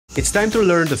It's time to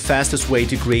learn the fastest way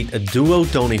to create a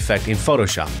duotone effect in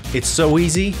Photoshop. It's so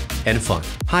easy and fun.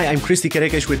 Hi, I'm Kristi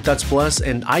Kerekes with Tuts Plus,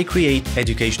 and I create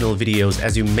educational videos,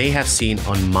 as you may have seen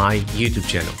on my YouTube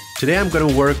channel. Today I'm going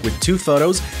to work with two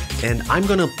photos, and I'm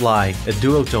going to apply a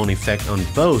duotone effect on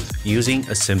both using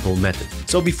a simple method.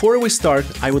 So before we start,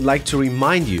 I would like to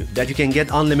remind you that you can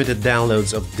get unlimited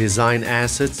downloads of design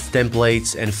assets,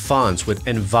 templates, and fonts with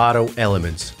Envato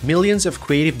Elements. Millions of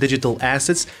creative digital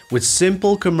assets with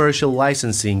simple commercial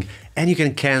licensing, and you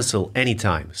can cancel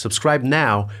anytime. Subscribe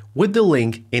now with the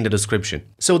link in the description.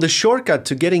 So the shortcut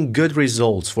to getting good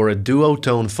results for a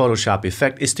duotone Photoshop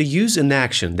effect is to use an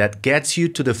action that gets you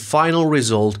to the final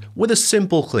result with a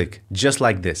simple click, just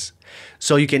like this.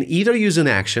 So you can either use an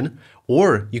action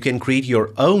or you can create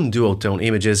your own duotone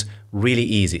images really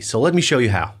easy. So let me show you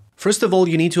how. First of all,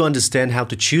 you need to understand how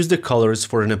to choose the colors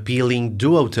for an appealing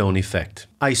duotone effect.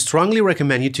 I strongly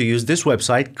recommend you to use this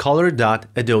website,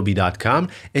 color.adobe.com,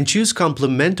 and choose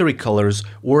complementary colors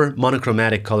or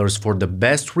monochromatic colors for the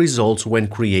best results when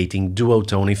creating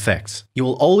duotone effects. You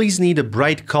will always need a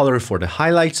bright color for the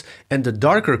highlights and the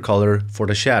darker color for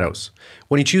the shadows.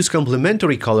 When you choose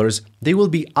complementary colors, they will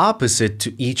be opposite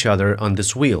to each other on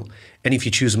this wheel. And if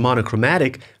you choose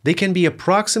monochromatic, they can be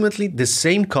approximately the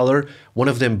same color, one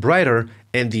of them brighter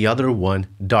and the other one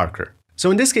darker. So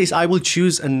in this case, I will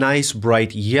choose a nice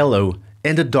bright yellow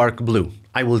and a dark blue.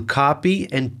 I will copy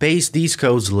and paste these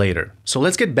codes later. So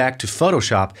let's get back to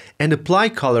Photoshop and apply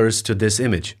colors to this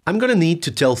image. I'm gonna need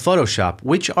to tell Photoshop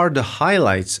which are the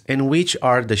highlights and which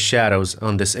are the shadows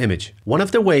on this image. One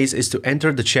of the ways is to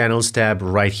enter the Channels tab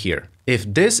right here. If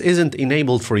this isn't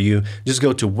enabled for you, just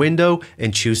go to Window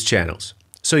and choose Channels.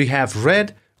 So you have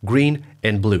red, green,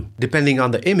 and blue. Depending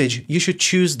on the image, you should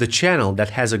choose the channel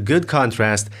that has a good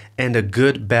contrast and a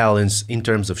good balance in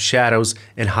terms of shadows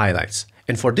and highlights.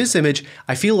 And for this image,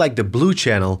 I feel like the blue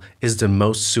channel is the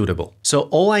most suitable. So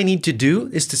all I need to do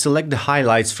is to select the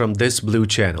highlights from this blue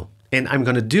channel. And I'm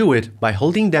gonna do it by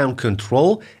holding down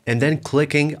Ctrl and then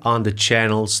clicking on the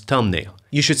channel's thumbnail.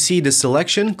 You should see the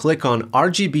selection, click on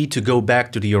RGB to go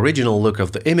back to the original look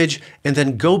of the image, and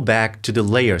then go back to the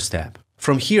Layers tab.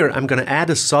 From here, I'm gonna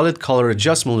add a solid color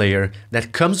adjustment layer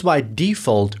that comes by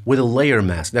default with a layer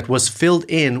mask that was filled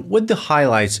in with the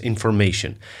highlights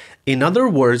information. In other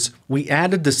words, we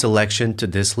added the selection to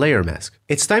this layer mask.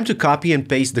 It's time to copy and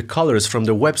paste the colors from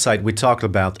the website we talked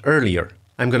about earlier.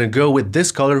 I'm gonna go with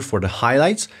this color for the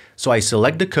highlights, so I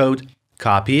select the code,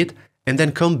 copy it, and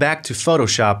then come back to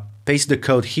Photoshop, paste the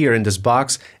code here in this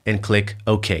box, and click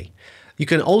OK. You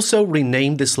can also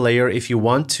rename this layer if you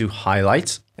want to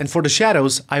Highlights. And for the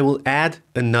shadows, I will add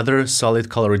another solid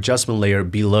color adjustment layer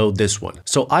below this one.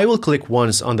 So I will click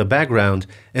once on the background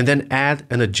and then add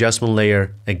an adjustment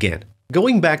layer again.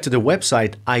 Going back to the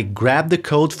website, I grab the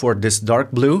code for this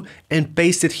dark blue and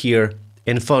paste it here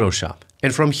in Photoshop.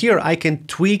 And from here, I can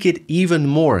tweak it even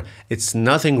more. It's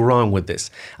nothing wrong with this.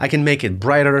 I can make it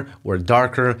brighter or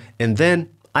darker, and then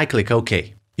I click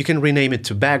OK. You can rename it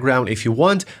to background if you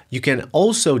want. You can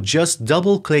also just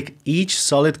double click each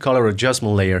solid color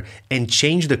adjustment layer and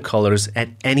change the colors at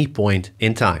any point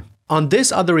in time. On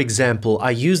this other example,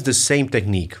 I used the same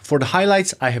technique. For the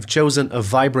highlights, I have chosen a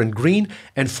vibrant green,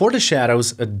 and for the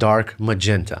shadows, a dark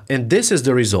magenta. And this is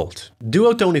the result.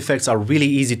 Duotone effects are really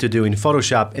easy to do in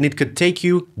Photoshop, and it could take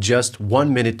you just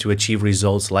 1 minute to achieve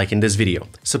results like in this video.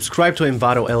 Subscribe to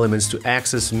Envato Elements to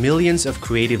access millions of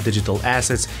creative digital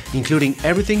assets, including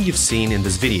everything you've seen in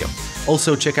this video.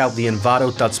 Also, check out the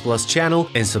Envato Tuts Plus channel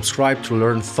and subscribe to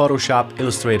learn Photoshop,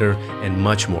 Illustrator, and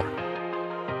much more.